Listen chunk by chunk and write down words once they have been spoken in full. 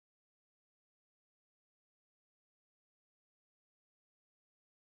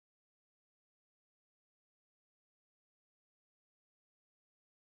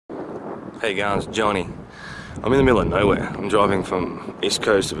Hey guys, Johnny. I'm in the middle of nowhere. I'm driving from east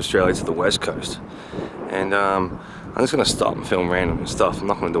coast of Australia to the west coast, and I'm just gonna stop and film random stuff. I'm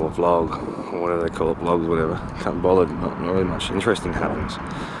not gonna do a vlog or whatever they call it, vlogs, whatever. Can't bother. Not really much interesting happens.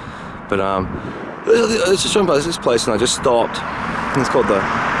 But let's just jump by this place, and I just stopped. It's called the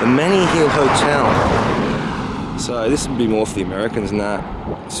Manny Hill Hotel. So this would be more for the Americans and that.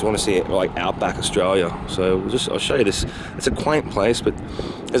 Just want to see it like outback Australia. So I'll show you this. It's a quaint place, but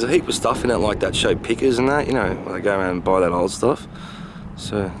there's a heap of stuff in it like that show pickers and that, you know, when they go around and buy that old stuff.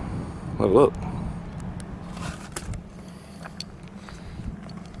 So have a look.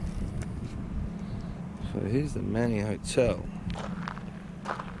 So here's the Manny Hotel.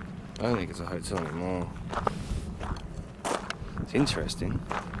 I don't think it's a hotel anymore. It's interesting,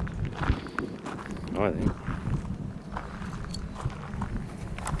 I think.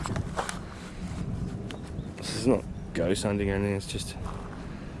 This is not ghost hunting or anything, it's just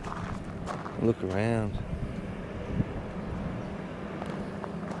a look around.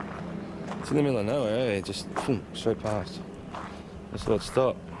 It's in the middle of nowhere, eh? Just straight past. Just thought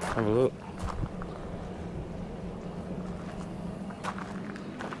stop, have a look.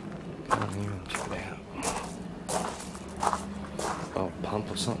 Can't even check it out. Oh,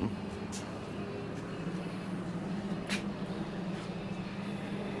 pump or something.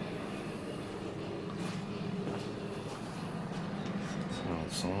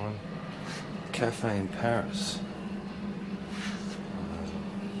 Sign. Cafe in Paris.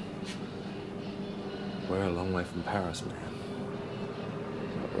 We're a long way from Paris, man.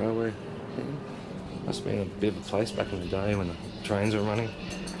 Railway thing. Must have been a bit of a place back in the day when the trains were running.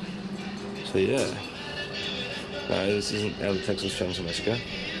 So yeah. No, this isn't out of Texas Chainsaw Massacre.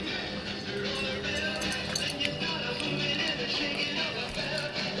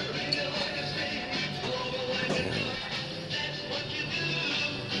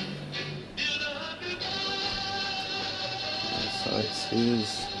 So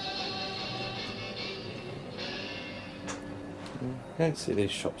it's I don't see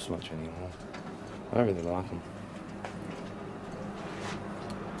these shops much anymore. I don't really like them.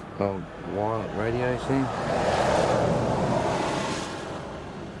 Old wire radio thing.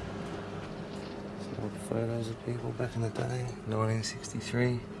 Some old photos of people back in the day,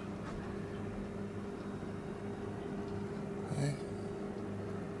 1963. Hey.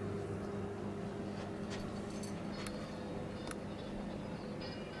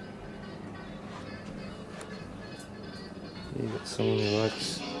 You got someone who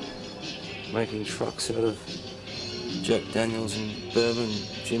likes making trucks out of Jack Daniels and bourbon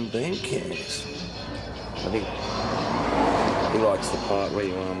Jim Beam cans. I think he likes the part where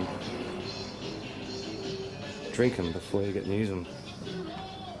you drink them before you get to use them.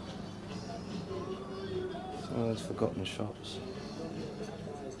 Some of those forgotten shops.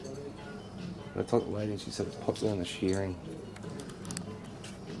 I talked to the lady and she said it's popular in the shearing.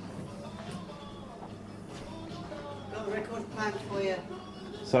 Records planned for you.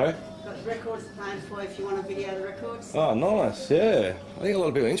 Sorry? Got records planned for you if you want to video the records. Oh, nice, yeah. I think a lot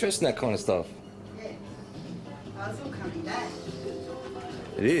of people are interested in that kind of stuff. Yeah. Oh, it's all coming back.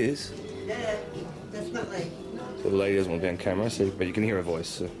 It is. Yeah, definitely. So the lady doesn't want to be on camera, so, but you can hear her voice.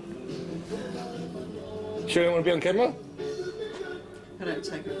 So. Sure you don't want to be on camera? I don't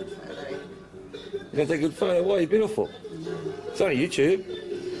take a good photo. You don't take a good photo? Why? You're beautiful. It's on YouTube.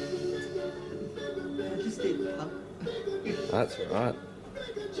 I just did the pub. That's alright.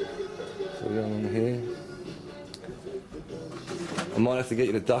 So we're going on here. I might have to get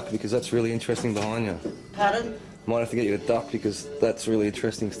you to duck because that's really interesting behind you. Pardon? Might have to get you to duck because that's really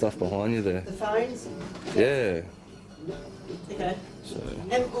interesting stuff behind you there. The phones? Yeah. Okay. So.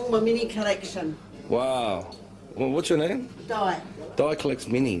 And all my mini collection. Wow. Well, what's your name? Di. Di collects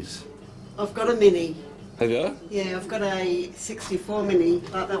minis. I've got a mini. Have you? Yeah, I've got a 64 mini,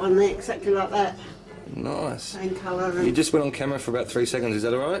 like that one there, exactly like that. Nice. Same colour. And... You just went on camera for about 3 seconds, is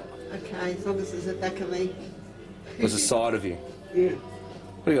that alright? Okay, as long as it's the back of me. There's the side of you. Yeah.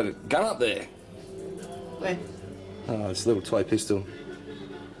 What, you got a gun up there? Where? Oh, it's a little toy pistol.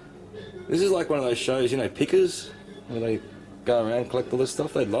 This is like one of those shows, you know, pickers, where they go around and collect all this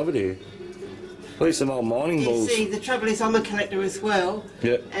stuff. They'd love it here. At least some old mining You balls. see, the trouble is I'm a collector as well.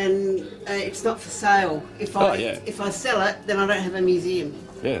 Yep. And it's not for sale. If I sell it, then I don't have a museum.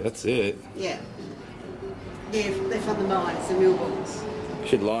 Yeah, that's it. Yeah. Yeah, they're from the mines, the mill balls. You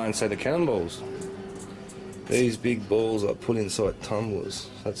should lie and say the cannonballs. These big balls are put inside tumblers.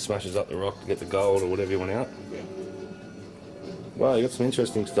 That smashes up the rock to get the gold or whatever you want out. Yeah. Wow, you got some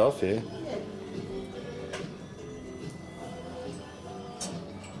interesting stuff here.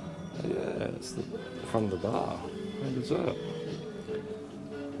 Yeah, it's the front of the bar. How good's that?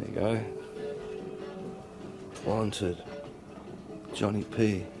 There you go. Wanted. Johnny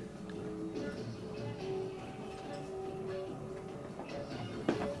P.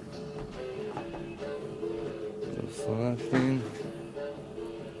 The 5 thing.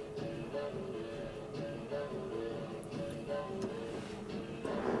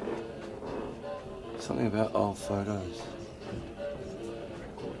 Something about old photos.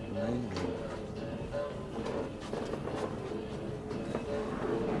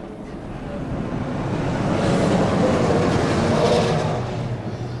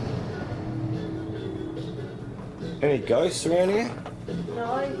 Any ghosts around here?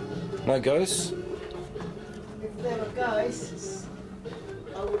 No. No ghosts? If there were ghosts,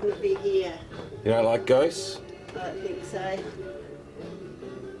 I wouldn't be here. You don't like ghosts? I don't think so.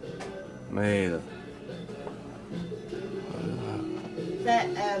 Me either.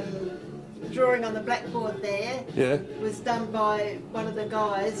 That drawing on the blackboard there Yeah. was done by one of the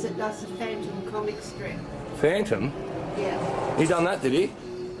guys that does the Phantom comic strip. Phantom? Yeah. He done that, did he?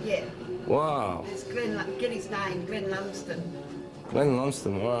 Yeah. Wow. It's Glenn, get his name, Glenn Lumsden. Glenn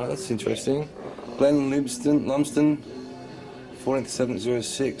Lumsden, alright, that's interesting. Glenn Lumsden,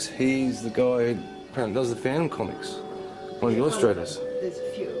 14th/7/06. He's the guy who apparently does the Phantom comics. One of the illustrators. There's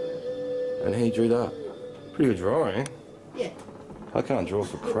a few of them. And he drew that. Pretty good drawing, eh? Yeah. I can't draw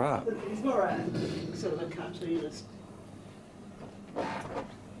for crap. He's more a sort of a cartoonist.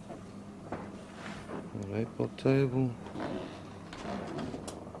 Eight-ball table.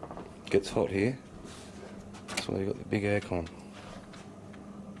 Gets hot here. That's why you got the big aircon.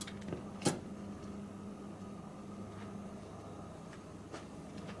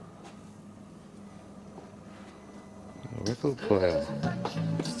 A record player.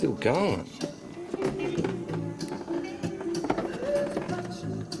 Still going.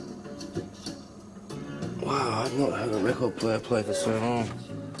 Wow, I've not had a record player play for so long.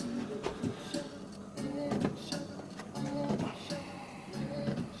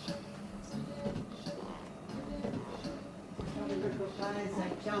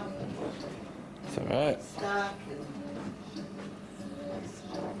 It's alright. Stark.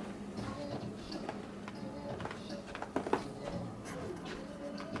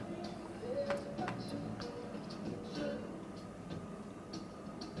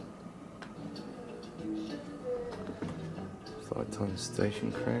 Five-ton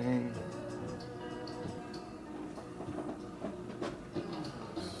station crane.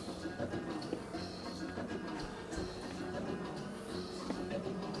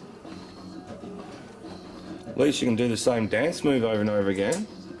 At least you can do the same dance move over and over again.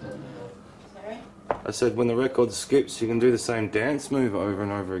 Sorry? I said when the record skips, you can do the same dance move over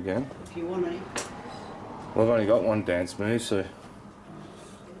and over again. If you want to. Well, I've only got one dance move, so it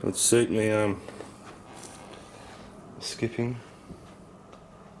would suit me skipping.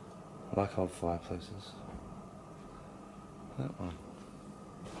 I like old fireplaces. That one.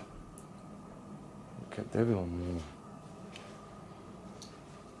 Kept everyone warm.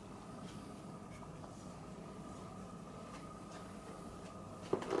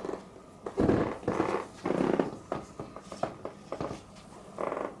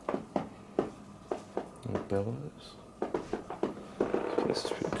 Bellows. This place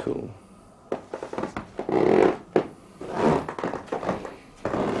is pretty cool.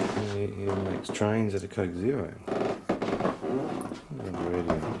 He makes trains at a Coke Zero. And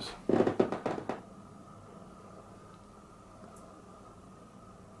radios.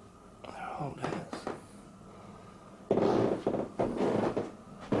 They're old house.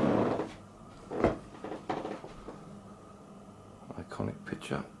 Iconic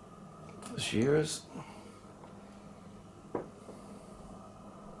picture. Shearers.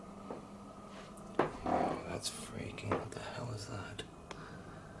 That's freaking, what the hell is that?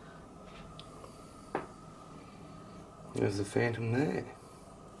 There's the Phantom there.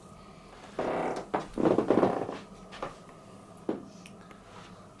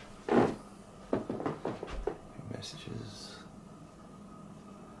 Messages.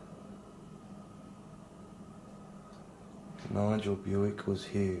 Nigel Buick was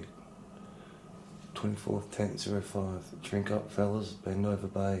here. 24/10/05. Drink up, fellas. Bend over,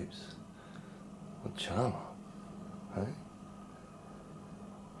 babes. What charmer, hey?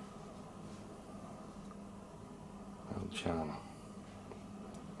 Old charmer.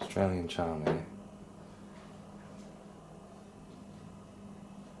 Australian charmer, yeah.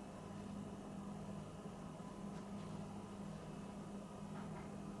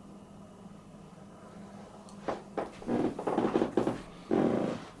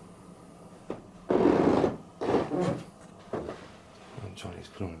 Johnny's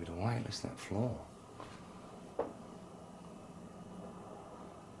put on a bit of weight, listen to that floor.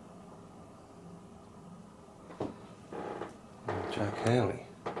 Howie.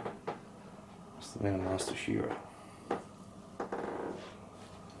 Must have been a Master Shiro.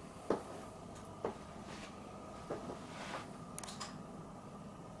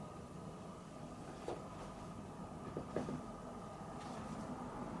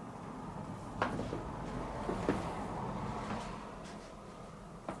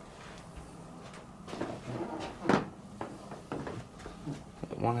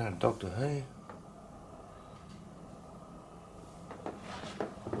 One out of Doctor Who.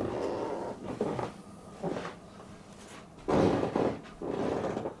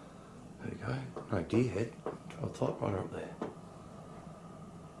 There you go. No Deerhead. Got a typewriter up there.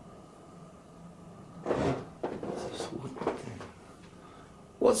 What's this wooden thing?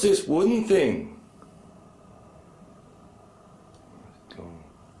 What's this wooden thing? Where's it gone?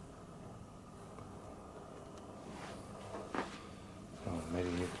 Oh, maybe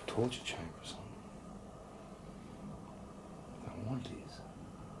near the torture chamber or something. I don't know what it is.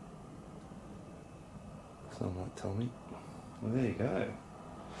 Someone might tell me. Well, there you go.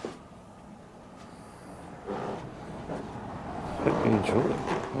 Hope you enjoy it.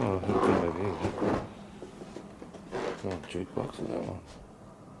 Oh, who's been over here? Oh, jukebox is that one.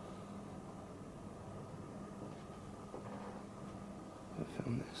 I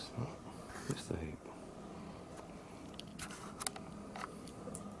found this. Oh, here's the heap.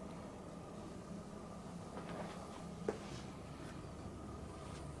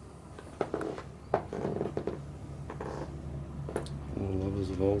 All lovers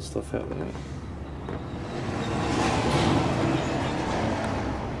of old stuff out there.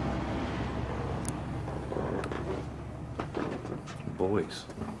 Boys.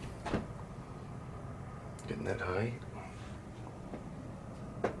 Getting that high.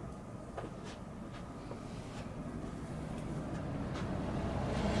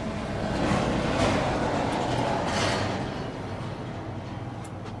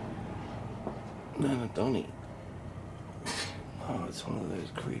 No, Donnie. Oh, it's one of those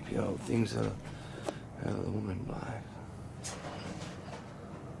creepy old things that are out of the Woman in Black.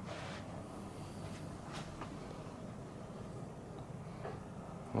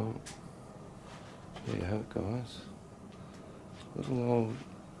 Well, there you have it, guys. Little old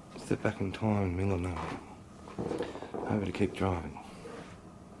step back in time, Miller. Over to keep driving.